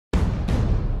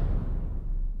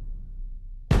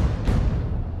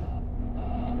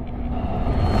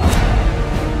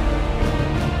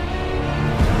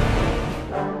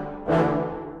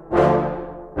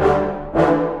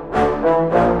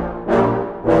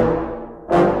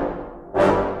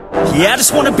Yeah, I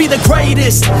just wanna be the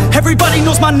greatest. Everybody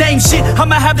knows my name, shit.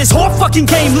 I'ma have this whole fucking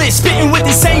game list, spitting with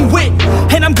insane wit,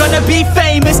 and I'm gonna be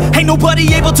famous. Ain't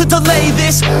nobody able to delay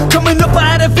this. Coming up I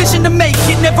had a vision to make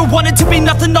it. Never wanted to be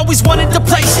nothing, always wanted to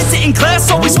play shit. Sit in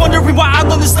class, always wondering why I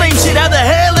learn the same shit. How the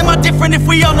hell am I different if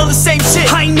we all know the same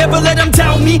shit? I ain't never let them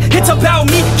doubt me, it's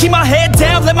about me. Keep my head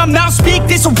down, let my mouth speak.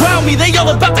 They surround me, they all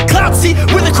about the clout, see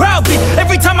where the crowd be.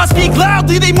 Every time I speak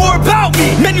loudly, they more about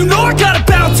me. Man, you know I got a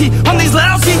bounty on these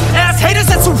lousy ass haters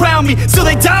that surround me. Still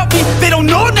they doubt me, they don't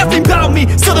know nothing about me.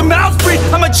 Still their mouths free,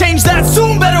 I'ma change that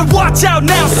soon. Better watch out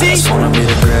now, see? I just wanna be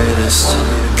the greatest,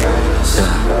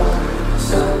 yeah.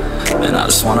 And I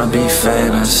just wanna be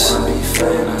famous,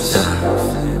 yeah.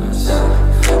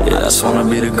 I just wanna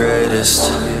be the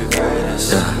greatest,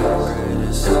 yeah.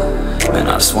 And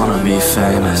I just wanna be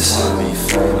famous,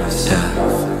 yeah.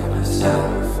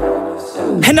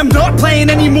 And I'm not playing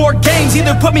any more games.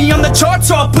 Either put me on the charts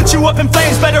or I'll put you up in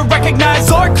flames. Better recognize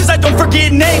art, cause I don't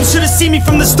forget names. Should've seen me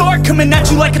from the start, coming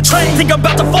at you like a train. Think I'm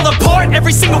about to fall apart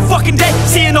every single fucking day.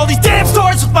 Seeing all these damn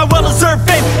stars with my well-deserved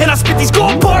fame. And I spit these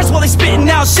gold bars while they spitting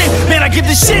out shit. Man, I give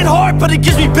this shit hard, but it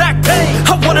gives me back pain.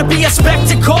 I wanna be a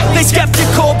spectacle, they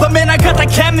skeptical, but man, I got that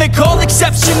chemical,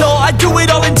 exceptional. I do it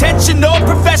all intentional,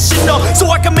 professional, so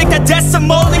I can make that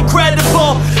decimal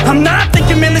incredible. I'm not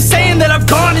thinking, man, they're saying that I've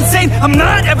gone insane. I'm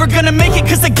not ever gonna make it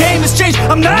cause the game has changed.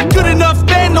 I'm not good enough,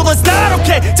 man, no that's not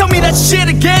okay. Tell me that shit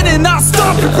again and I'll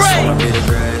stop your brain. I just wanna be the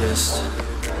greatest.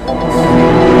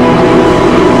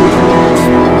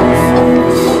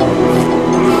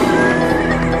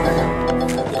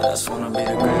 Yeah, I just wanna be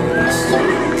the greatest.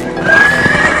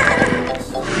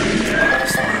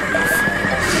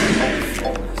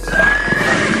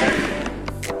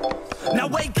 Now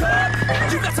wake up,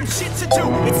 you got some shit to do.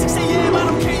 It's 6 AM, I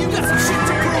don't care, you got some shit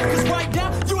to prove. Cause right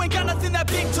now, you ain't got nothing that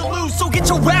big to lose. So get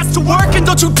your ass to work and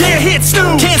don't you dare hit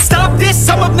snooze. Can't stop this,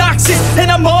 I'm obnoxious,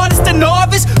 and I'm honest and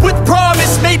novice with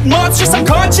promise. Made monstrous, I'm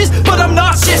conscious, but I'm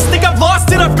nauseous. Think I've lost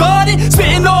it, I've got it.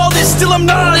 Spitting all this, still I'm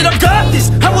not it. I've got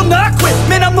this, I will not quit.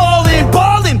 Man, I'm all in,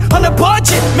 ballin' on a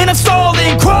budget. Man, I'm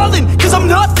stalling, crawling, cause I'm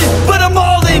nothing, but I'm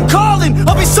all in, calling.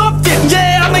 I'll be something,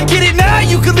 yeah, I'ma get it now.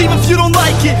 You can leave if you don't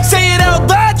like it. Say it out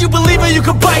loud, you believe it, you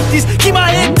can bite this. Keep my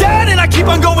head down and I keep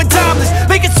on going timeless.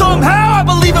 Make it somehow, I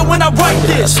believe it when I write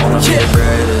this. I just wanna be the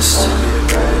greatest,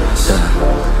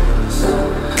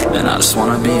 yeah. And I just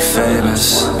wanna be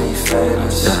famous,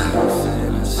 yeah.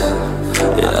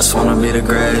 I just wanna be the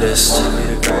greatest,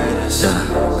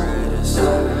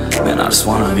 yeah. Man, I just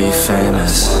wanna be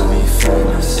famous,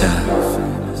 yeah.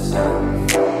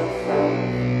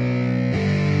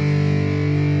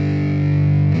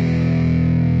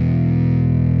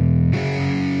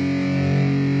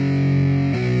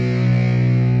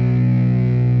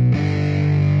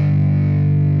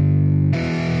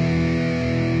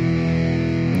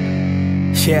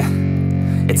 Yeah,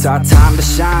 it's our time to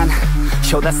shine.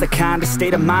 Yo, that's the kind of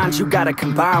state of mind you gotta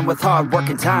combine with hard work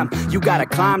and time. You gotta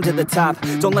climb to the top.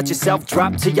 Don't let yourself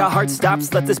drop till your heart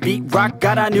stops. Let this beat rock.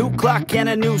 Got a new clock and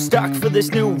a new stock for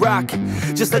this new rock.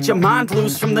 Just let your mind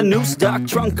loose from the new stock.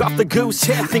 Drunk off the goose,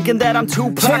 thinking that I'm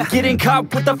too pop. Getting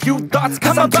caught with a few thoughts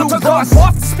cause I'm too lost.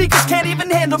 Off the speakers can't even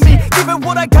handle me. Give it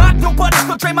what I got, nobody's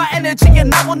gonna drain my energy.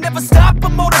 And I will never stop,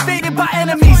 I'm motivated by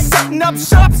enemies. Setting up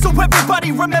shop so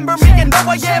everybody remember me. And no,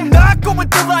 I am not going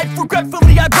through life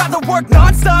regretfully. I'd rather work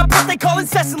non-stop, what they call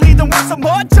incessantly, than work some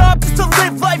odd job just to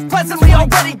live life pleasantly.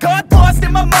 Already got lost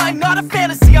in my mind, not a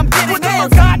fantasy, I'm getting with a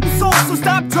forgotten soul, so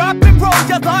stop, drop, and roll.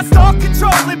 You lost all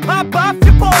control and pop off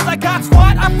your ball. I got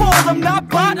squat, I fold, I'm not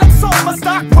bought, I'm sold. My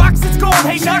stock rocks, it's gold.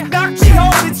 Hey, knock, knock, she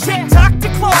hold, it's shit, talk to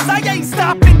close. I ain't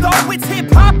stopping though, it's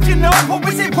hip-hop, you know. Or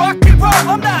is it rock and roll?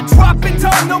 I'm not dropping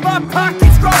down, no, my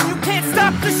pocket's grown. You can't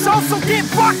stop the show, so get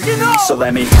rockin' on. So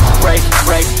let me break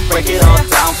it all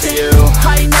down for you.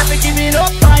 I ain't never giving up,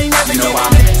 I ain't never giving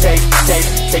up. I'm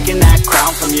taking that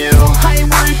crown from you. I ain't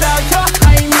worried about you,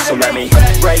 I ain't So let me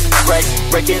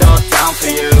break it all down for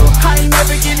you. I ain't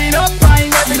never giving up, I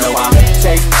ain't never giving up. I'm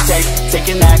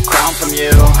taking that crown from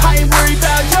you. I ain't worried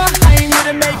about you, I ain't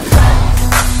here to make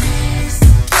friends.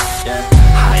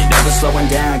 I ain't never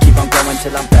slowing down, keep on going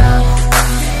till I'm down.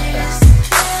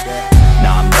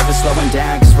 No, I'm never slowing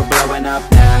down, cause we're blowing up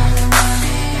now.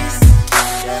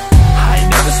 I ain't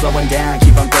never slowing down,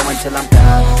 keep on going till I'm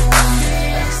down.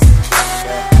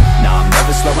 No, I'm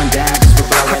never slowing down, cause we're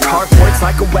blowing up. Hard words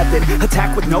like a weapon,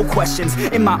 attack with no questions.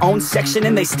 In my own section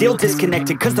and they still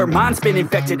disconnected, cause their mind's been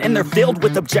infected and they're filled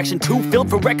with objection. Too filled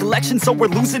for recollection, so we're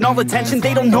losing all attention.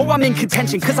 They don't know I'm in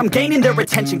contention, cause I'm gaining their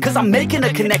attention. Cause I'm making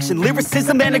a connection,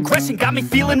 lyricism and aggression got me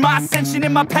feeling my ascension.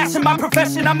 In my passion, my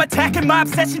profession, I'm attacking my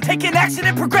obsession, taking action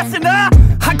and progressing. I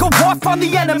I go off on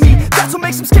the enemy, that's what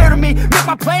makes them scared of me. Make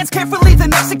my plans carefully,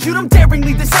 then execute them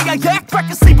daringly. They say I act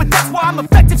recklessly, but that's why I'm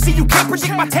effective. See, you can't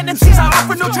predict my tendencies, I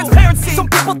offer no transparency. Some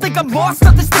people think I'm lost,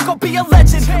 others think I'll be a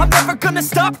legend. I'm never gonna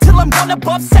stop till I'm one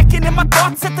above second. And my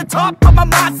thoughts at the top, but my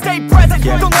mind stay present.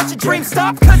 Don't let your dreams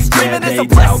stop, cause dreaming is a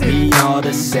blessing. They doubt me all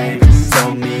the same,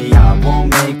 told me I won't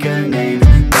make a name.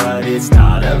 But it's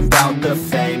not about the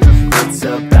fame, it's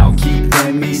about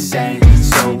keeping me sane.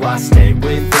 So I stay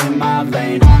within my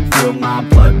lane, feel my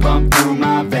blood pump through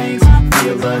my veins.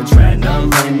 Feel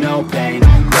adrenaline, no pain,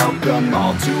 welcome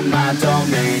all to my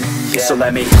domain. So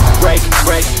let me break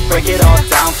it all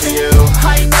down for you.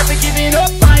 I ain't never giving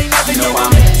up, I ain't never giving up.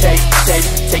 I'm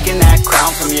taking that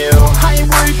crown from you. I ain't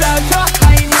worried about ya,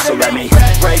 I ain't never. So let me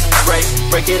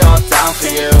break it all down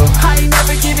for you. I ain't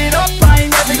never giving up, I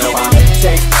ain't never giving up.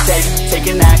 I'm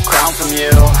taking that crown from you.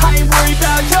 I ain't worried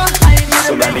about ya, I ain't never.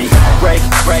 So let me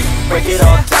break it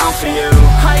all down for you.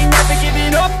 I ain't never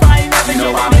giving up, I ain't never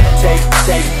giving up.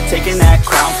 I'm taking that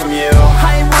crown from you.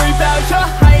 I ain't worried about ya,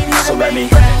 I ain't never. So let me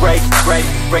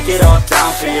break it all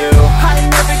down for you. I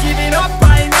ain't never giving up,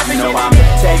 I ain't never giving up. I'm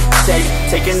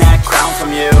taking that crown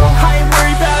from you. I ain't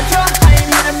worried about ya, I ain't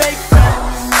here to make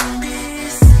friends.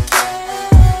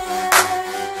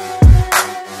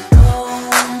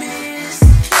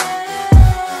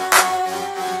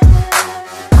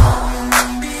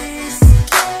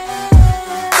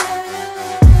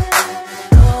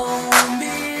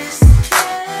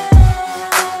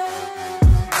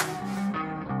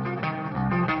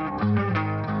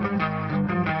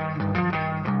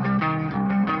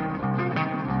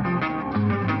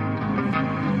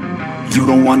 You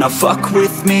don't wanna fuck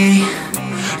with me,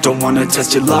 don't wanna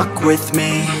test your luck with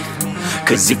me.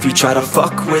 Cause if you try to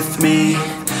fuck with me,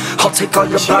 I'll take all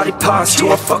your body parts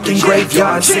to a fucking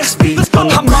graveyard 6 feet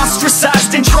I'm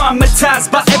ostracized and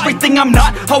traumatized by everything I'm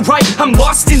not. Alright, I'm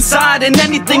lost inside, and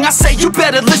anything I say you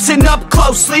better listen up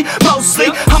closely. Mostly,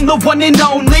 I'm the one and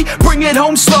only, bring it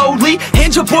home slowly.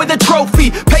 Hand your boy the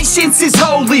trophy, patience is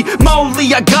holy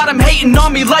moly. I got him hating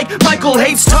on me like Michael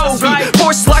hates Toby.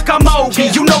 Force like I'm Obi,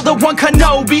 you know the one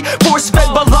Kenobi. Force-fed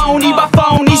baloney by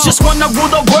phonies, just wanna rule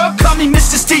the world, call me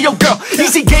Mr. Steel Girl.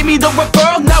 Easy gave me the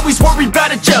referral, now he's worried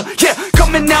about a jail. Yeah,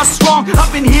 coming out strong,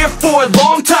 I've been here for a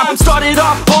long time. Started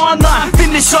off online,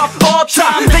 finish off all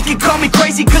time. They can call me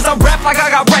crazy cause I rap like I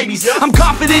got rabies. I'm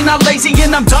confident, not lazy,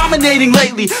 and I'm dominating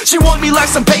lately. She want me like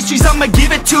some pastries, I'ma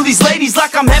give it to these ladies.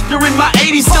 Like I'm Hefner in my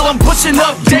 80s, still I'm pushing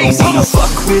up daisies. You don't wanna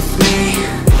fuck with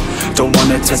me, don't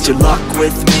wanna test your luck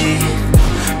with me.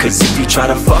 Cause if you try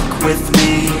to fuck with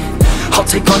me, I'll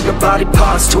take all your body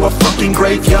parts to a fucking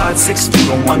graveyard 6 feet.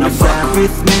 Don't wanna fuck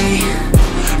with me,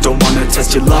 don't wanna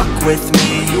test your luck with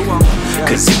me.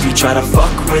 Cause if you try to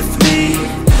fuck with me,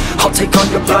 I'll take all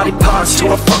your body parts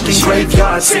to a fucking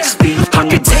graveyard 6 feet. I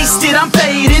can taste it, I'm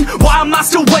fading. Why am I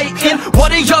still waiting?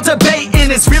 What are y'all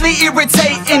debating? It's really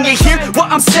irritating. You hear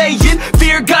what I'm saying?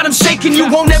 Fear got him shaking.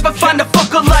 You won't ever find a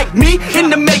fucker like me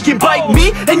in the making. Bite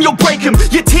me and you'll break him.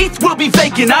 Your teeth will be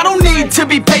vacant. I don't need to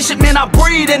be patient, man. I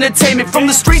breed entertainment from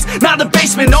the streets, not the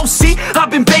basement. Oh, see,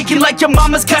 I've been baking like your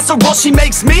mama's casserole. She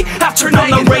makes me. I turn on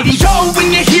the radio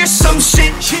when you hear some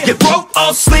shit. Your throat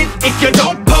all slit if you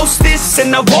don't post this,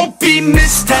 and I won't be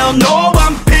missed. Hell no,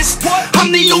 I'm pissed.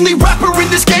 I'm the only rapper in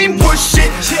this game worth shit.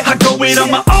 I go it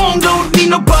on my own, don't need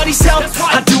nobody's help.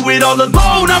 I do it all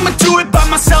alone, I'ma do it by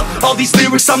myself. All these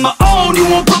lyrics on my own, you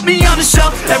won't put me on the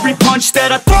shelf. Every punch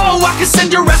that I throw, I can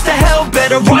send your ass to hell.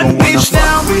 Better run, bitch,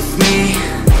 down with me,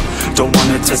 don't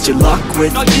wanna test your luck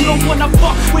with me. You don't wanna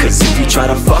fuck with Cause if you try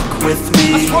to fuck with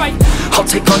me, that's right. I'll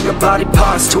take all your body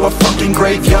parts to a fucking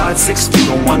graveyard 6 feet.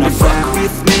 Don't wanna fuck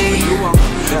with me,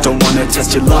 don't wanna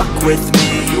test your luck with me.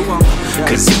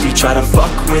 Cause if you try to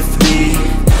fuck with me,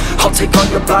 I'll take all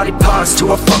your body parts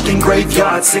to a fucking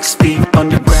graveyard 6 feet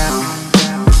underground.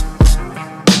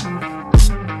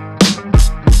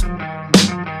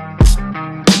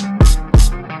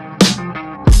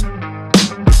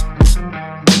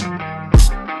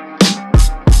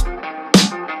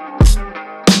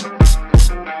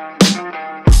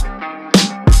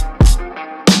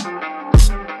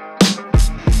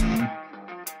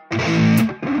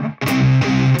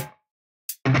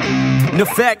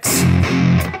 Effects.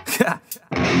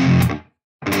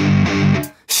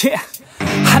 Yeah.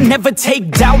 I never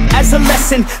take doubt as a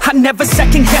lesson, I never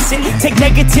second guess it. Take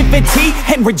negativity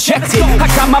and reject it. I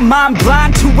got my mind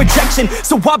blind to rejection,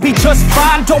 so I'll be just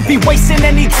fine. Don't be wasting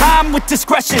any time with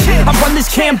discretion. I run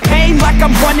this campaign like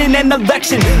I'm running an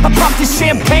election. I pop this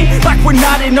champagne like we're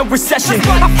not in a recession.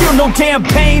 I feel no damn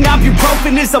pain,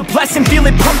 ibuprofen is a blessing. Feel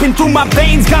it pumping through my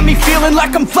veins, got me feeling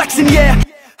like I'm flexing, yeah.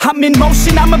 I'm in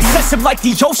motion, I'm obsessive like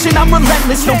the ocean, I'm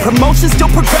relentless. No promotion, still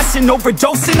progressing,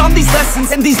 overdosing on these lessons.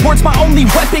 And these words my only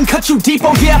weapon, cut you deep,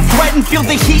 oh yeah, I threaten. Feel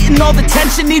the heat and all the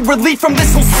tension, need relief from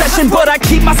this whole session. But I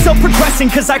keep myself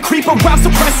progressing, cause I creep around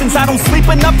suppressants. I don't sleep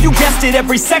enough, you guessed it,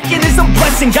 every second is a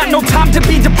blessing. Got no time to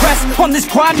be depressed, on this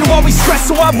grind you always stress.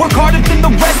 So I work harder than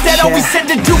the rest, that always said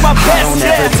to do my best. I don't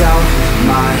ever doubt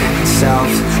myself,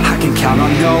 I can count on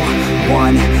no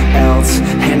one else.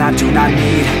 And I do not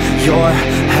need your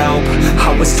help,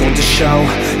 I was told to show,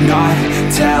 not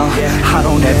tell. I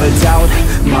don't ever doubt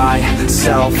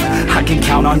myself, I can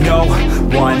count on no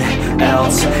one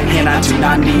else. And I do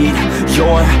not need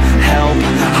your help,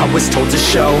 I was told to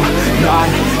show, not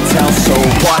tell. So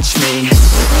watch me.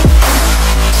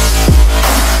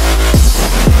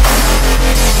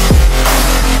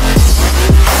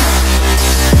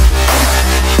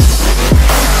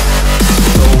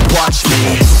 So watch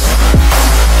me.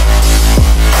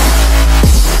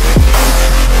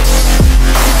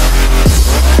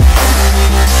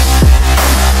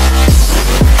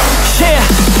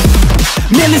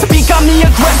 Man, this beat got me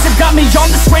aggressive, got me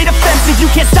on the straight offensive. You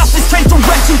can't stop this train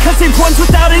direction, cause it runs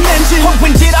without an engine. Oh,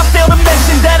 when did I fail to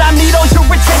mention that I need all your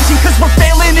attention? Cause we're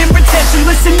failing in retention,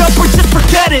 listen up or just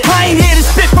forget it. I ain't here to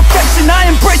spit perfection, I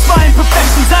embrace my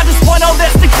imperfections. I just want all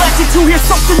that's neglected to hear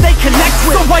something they connect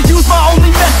with. So I use my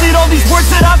only method, all these words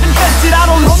that I've invested.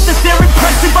 I don't hope that they're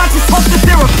impressive, I just hope that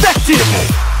they're effective.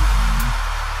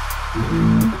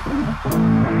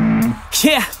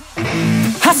 Yeah,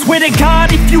 I swear to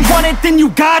God, if you want it, then you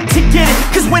got to get it.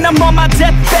 Cause when I'm on my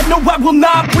deathbed, no, I will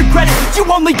not regret it. You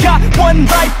only got one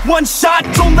life, one shot,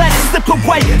 don't let it slip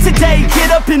away. Today,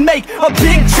 get up and make a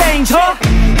big change, huh?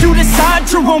 You decide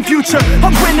your own future, a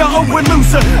winner or a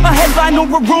loser, a headline or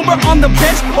a rumor, on the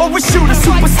bench or a shooter,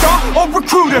 superstar or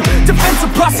recruiter,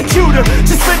 defensive prosecutor,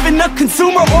 just living a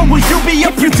consumer, or will you be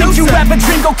a producer? If you have a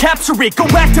dream, go capture it, go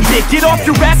activate, get off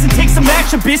your ass and take some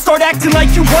action, bitch. Start acting like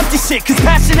you want this shit, cause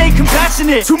passion ain't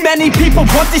compassionate. Too many people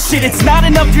want this shit, it's not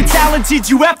enough you're talented,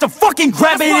 you have to fucking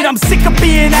grab it. I'm sick of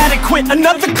being adequate,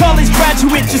 another college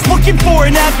graduate, just looking for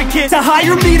an advocate to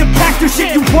hire me to pack their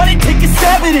shit. You want it, take a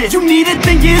stab at it, you need it,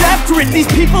 then get after it. These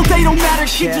people, they don't matter,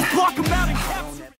 shit, just block them out and